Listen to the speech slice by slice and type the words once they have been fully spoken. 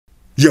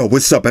Yo,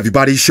 what's up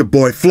everybody? It's your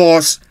boy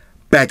Floss,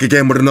 back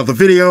again with another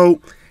video.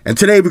 And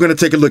today we're going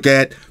to take a look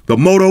at the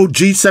Moto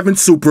G7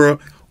 Supra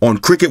on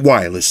Cricket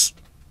Wireless.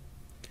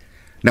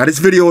 Now this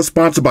video is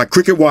sponsored by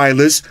Cricket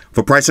Wireless.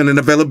 For pricing and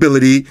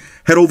availability,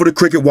 head over to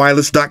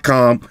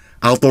cricketwireless.com.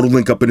 I'll throw the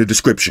link up in the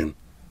description.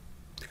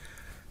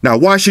 Now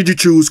why should you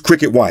choose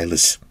Cricket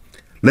Wireless?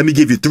 Let me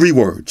give you 3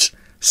 words: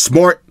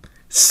 smart,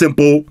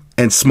 simple,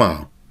 and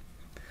smile.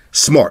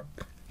 Smart,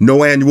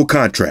 no annual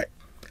contract.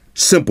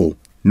 Simple,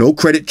 no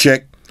credit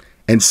check.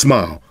 And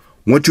smile.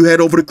 Once you head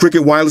over to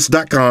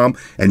cricketwireless.com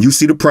and you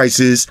see the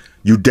prices,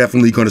 you're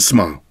definitely going to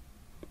smile.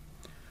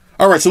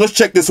 All right, so let's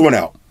check this one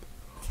out.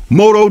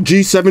 Moto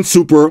G7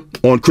 Supra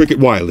on Cricket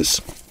Wireless.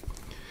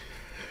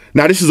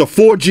 Now, this is a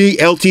 4G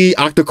LTE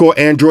octa-core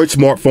Android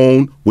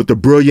smartphone with a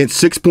brilliant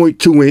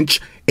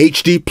 6.2-inch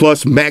HD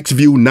Plus Max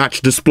View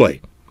notch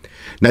display.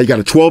 Now, you got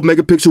a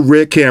 12-megapixel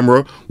rear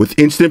camera with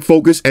instant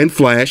focus and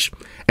flash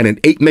and an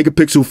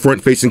 8-megapixel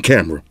front-facing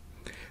camera.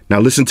 Now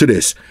listen to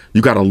this.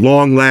 You got a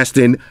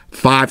long-lasting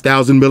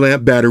 5,000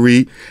 milliamp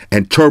battery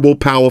and turbo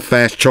power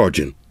fast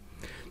charging.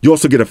 You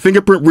also get a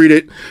fingerprint read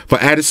it for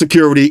added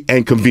security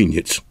and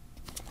convenience.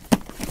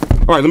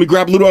 All right, let me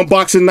grab a little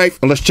unboxing knife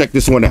and let's check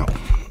this one out.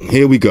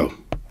 Here we go.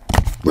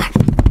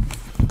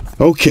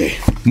 Okay,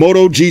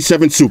 Moto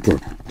G7 Supra.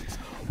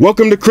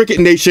 Welcome to Cricket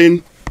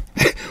Nation.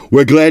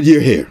 We're glad you're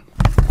here.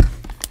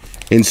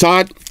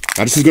 Inside,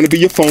 now this is going to be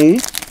your phone.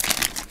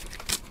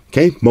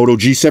 Okay, Moto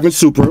G7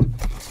 Supra.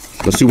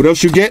 Let's see what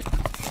else you get.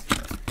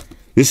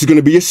 This is going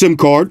to be your SIM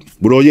card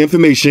with all your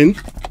information.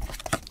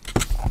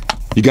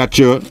 You got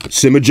your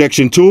SIM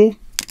ejection tool.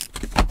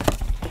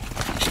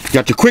 You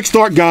got your quick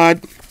start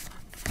guide,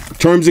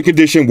 terms and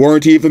condition,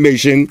 warranty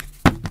information.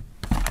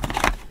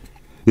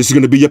 This is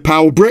going to be your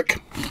power brick.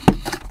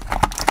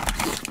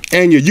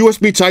 And your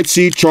USB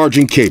Type-C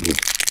charging cable.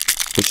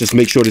 Let's just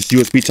make sure this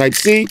USB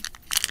Type-C.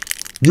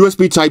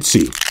 USB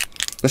Type-C.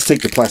 Let's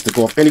take the plastic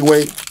off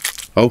anyway.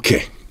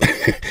 Okay.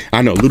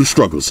 I know, little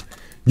struggles.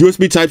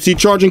 USB Type-C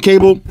charging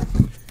cable.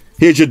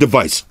 Here's your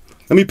device.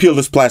 Let me peel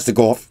this plastic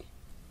off.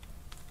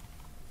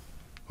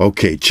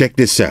 Okay, check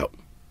this out.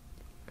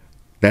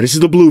 Now, this is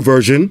the blue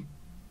version.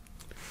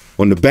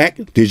 On the back,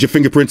 there's your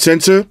fingerprint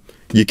sensor,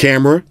 your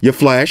camera, your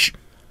flash,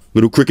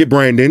 little Cricket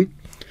branding.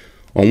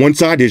 On one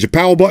side, there's your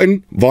power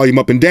button, volume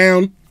up and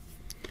down.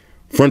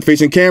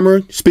 Front-facing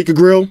camera, speaker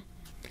grill.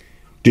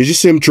 There's your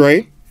SIM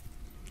tray.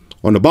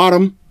 On the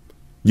bottom,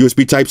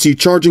 USB Type-C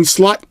charging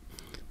slot.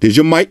 There's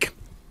your mic,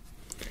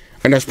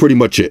 and that's pretty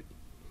much it.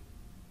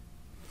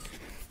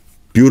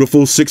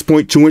 Beautiful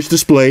 6.2-inch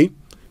display.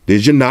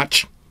 There's your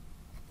notch.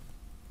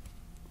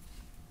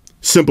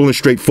 Simple and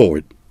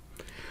straightforward.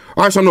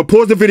 All right, so I'm going to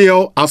pause the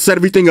video. I'll set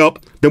everything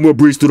up. Then we'll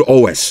breeze through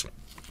the OS.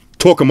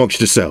 Talk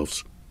amongst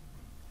yourselves.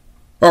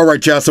 All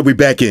right, y'all, so we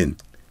back in.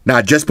 Now,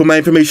 I just put my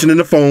information in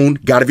the phone.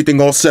 Got everything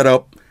all set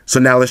up. So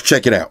now let's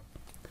check it out.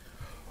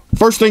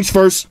 First things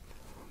first,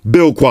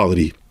 build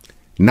quality.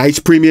 Nice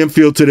premium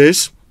feel to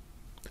this.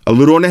 A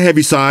little on the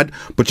heavy side,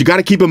 but you got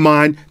to keep in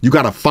mind, you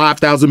got a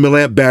 5,000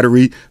 milliamp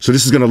battery, so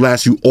this is going to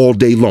last you all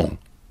day long.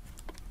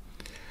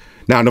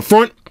 Now in the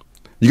front,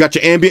 you got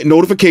your ambient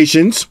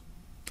notifications.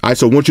 All right,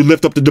 so once you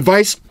lift up the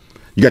device,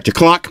 you got your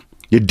clock,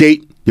 your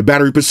date, your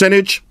battery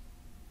percentage.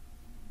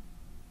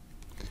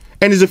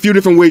 And there's a few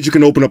different ways you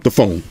can open up the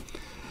phone.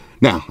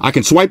 Now, I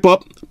can swipe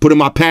up, put in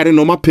my pattern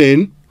on my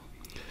pin.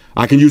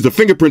 I can use the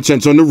fingerprint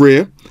sensor on the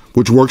rear,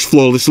 which works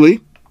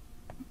flawlessly.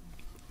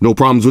 No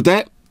problems with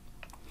that.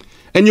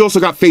 And you also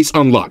got face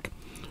unlock.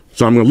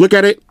 So I'm going to look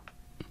at it,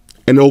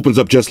 and it opens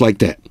up just like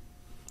that.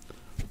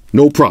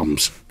 No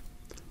problems.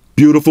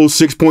 Beautiful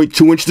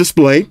 6.2-inch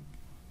display.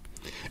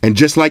 And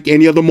just like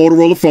any other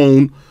Motorola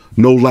phone,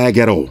 no lag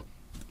at all.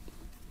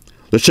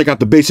 Let's check out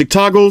the basic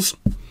toggles.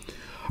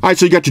 All right,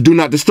 so you got your do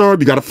not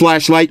disturb, you got a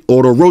flashlight,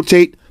 auto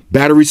rotate,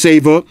 battery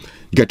saver,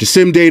 you got your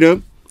SIM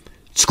data,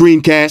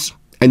 screencast,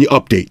 and your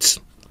updates.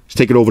 Let's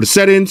take it over to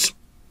settings.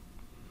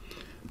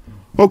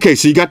 Okay,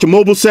 so you got your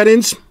mobile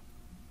settings,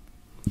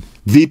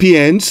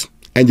 VPNs,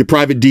 and your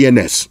private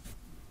DNS.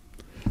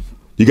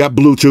 You got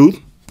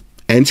Bluetooth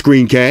and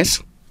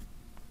screencast.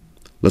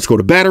 Let's go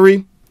to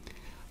battery.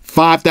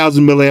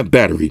 5,000 milliamp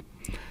battery.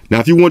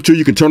 Now, if you want to,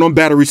 you can turn on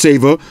battery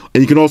saver,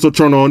 and you can also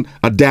turn on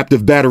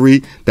adaptive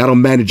battery. That'll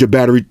manage your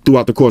battery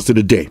throughout the course of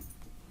the day.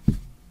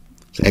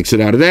 So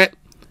exit out of that.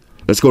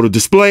 Let's go to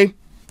display.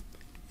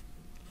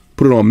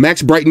 Put it on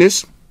max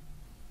brightness.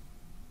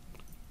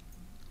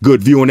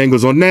 Good viewing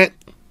angles on that.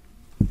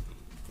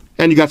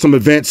 And you got some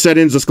advanced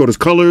settings. Let's go to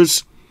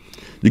colors.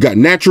 You got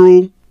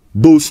natural,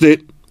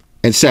 boosted,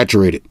 and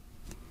saturated.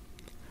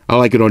 I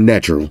like it on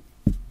natural.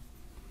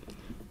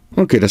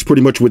 Okay, that's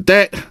pretty much with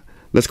that.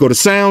 Let's go to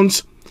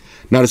sounds.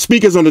 Now the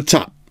speaker's on the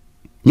top.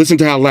 Listen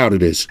to how loud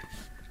it is.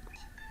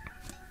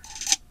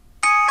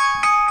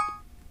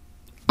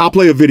 I'll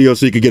play a video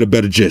so you can get a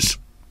better gist.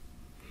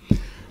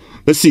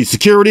 Let's see,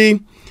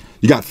 security.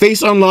 You got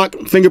face unlock,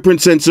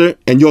 fingerprint sensor,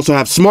 and you also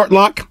have smart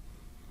lock.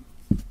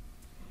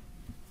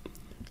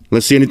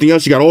 Let's see anything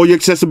else. You got all your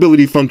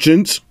accessibility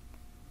functions.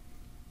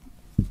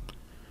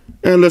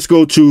 And let's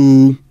go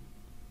to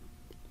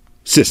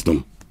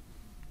System.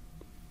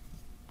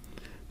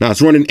 Now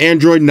it's running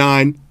Android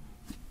 9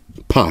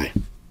 Pie.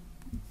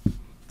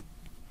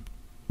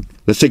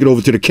 Let's take it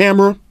over to the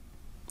camera.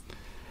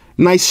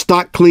 Nice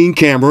stock clean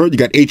camera. You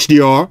got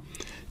HDR,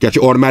 got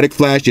your automatic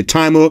flash, your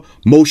timer,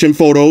 motion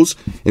photos,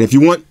 and if you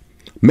want,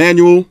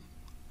 manual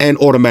and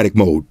automatic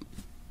mode.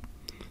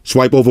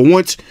 Swipe over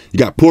once, you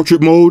got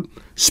portrait mode,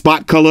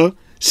 spot color,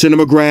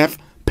 cinematograph,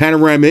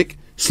 panoramic,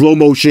 slow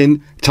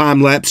motion,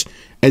 time lapse,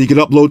 and you can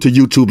upload to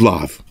YouTube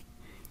Live.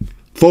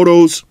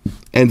 Photos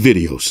and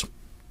videos.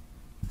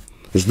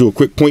 Let's do a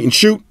quick point and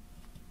shoot.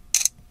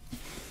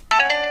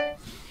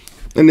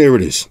 And there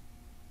it is.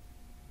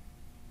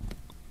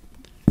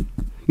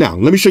 Now,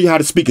 let me show you how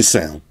the speakers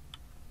sound.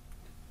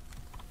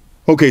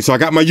 Okay, so I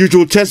got my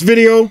usual test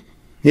video.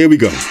 Here we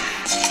go.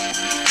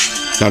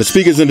 Now the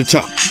speaker's in the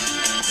top.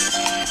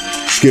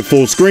 Let's get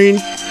full screen.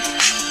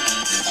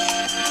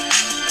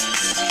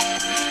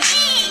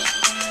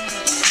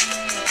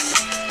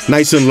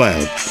 Nice and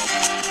loud.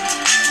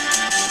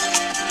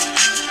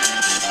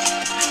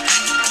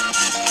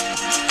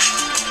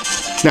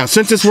 Now,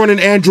 since it's running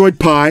Android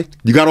Pie,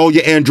 you got all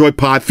your Android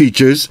Pie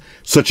features,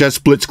 such as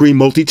split screen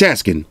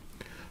multitasking.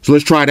 So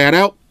let's try that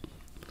out.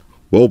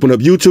 We'll open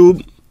up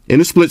YouTube in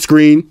the split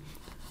screen.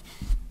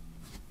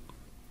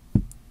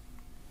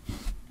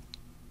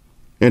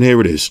 And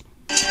here it is.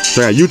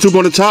 So I got YouTube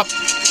on the top,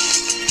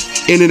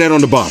 internet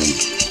on the bottom.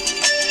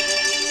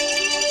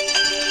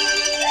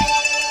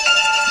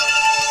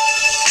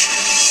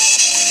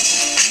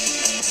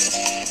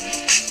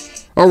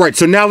 All right,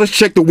 so now let's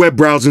check the web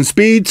browsing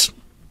speeds.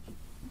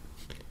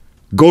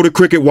 Go to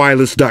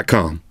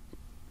cricketwireless.com.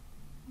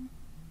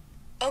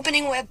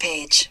 Opening web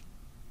page.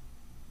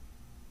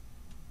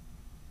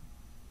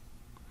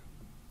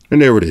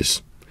 And there it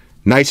is.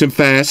 Nice and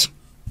fast.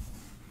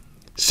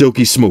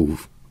 Silky smooth.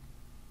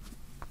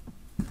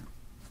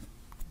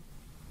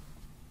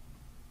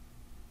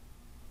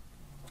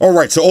 All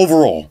right, so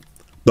overall,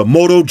 the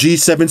Moto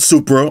G7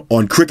 Supra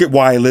on Cricket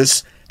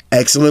Wireless,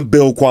 excellent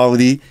build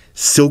quality,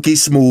 silky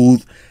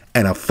smooth,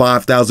 and a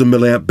 5,000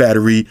 milliamp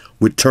battery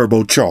with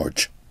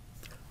turbocharge.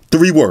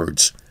 3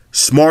 words: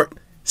 smart,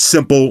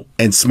 simple,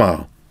 and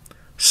smile.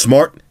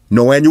 Smart,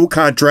 no annual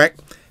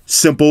contract.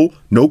 Simple,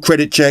 no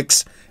credit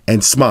checks.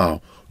 And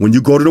smile. When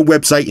you go to the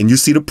website and you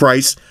see the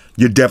price,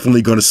 you're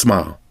definitely going to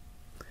smile.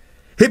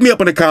 Hit me up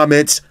in the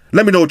comments.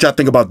 Let me know what y'all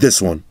think about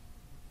this one.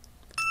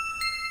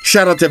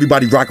 Shout out to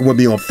everybody rocking with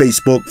me on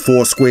Facebook,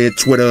 Foursquare,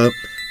 Twitter,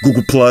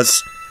 Google+.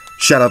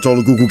 Shout out to all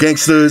the Google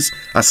gangsters.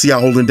 I see y'all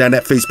holding down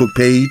that Facebook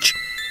page.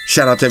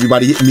 Shout out to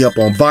everybody hitting me up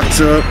on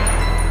Voxer.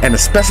 And a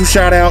special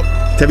shout out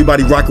to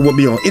everybody rocking with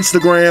me on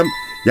Instagram.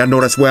 Y'all know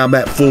that's where I'm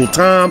at full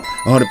time,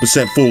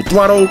 100% full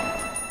throttle.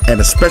 And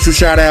a special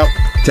shout out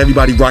to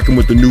everybody rocking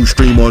with the new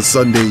stream on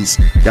Sundays.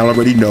 Y'all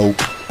already know,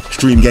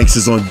 Stream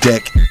Gangsters on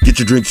deck. Get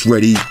your drinks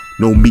ready.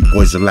 No meat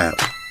boys allowed.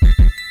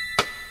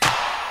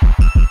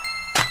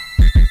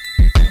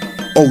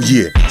 Oh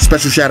yeah,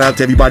 special shout out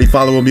to everybody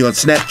following me on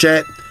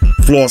Snapchat,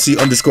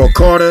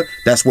 Flossy_Carter.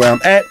 That's where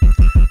I'm at.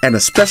 And a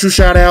special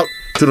shout out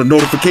to the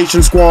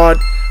notification squad.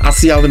 I'll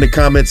see y'all in the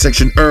comment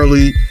section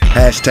early.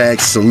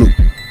 #salute.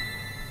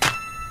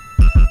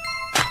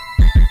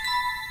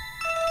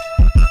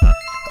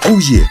 Oh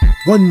yeah,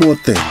 one more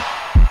thing.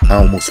 I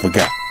almost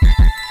forgot.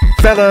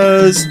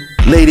 Fellas,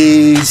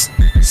 ladies,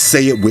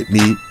 say it with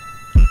me.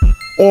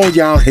 All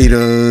y'all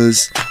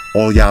haters,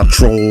 all y'all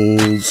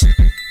trolls,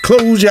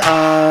 close your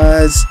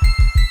eyes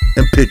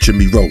and picture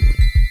me rolling.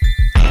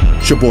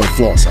 It's your boy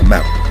Floss, I'm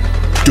out.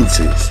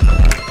 Deuces.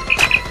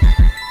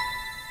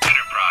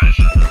 Enterprise,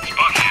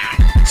 Spock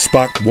here.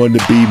 Spock won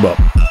to beam up.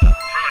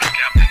 Affirmative,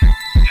 Captain.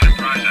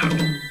 Enterprise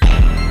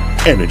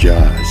out.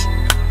 Energize.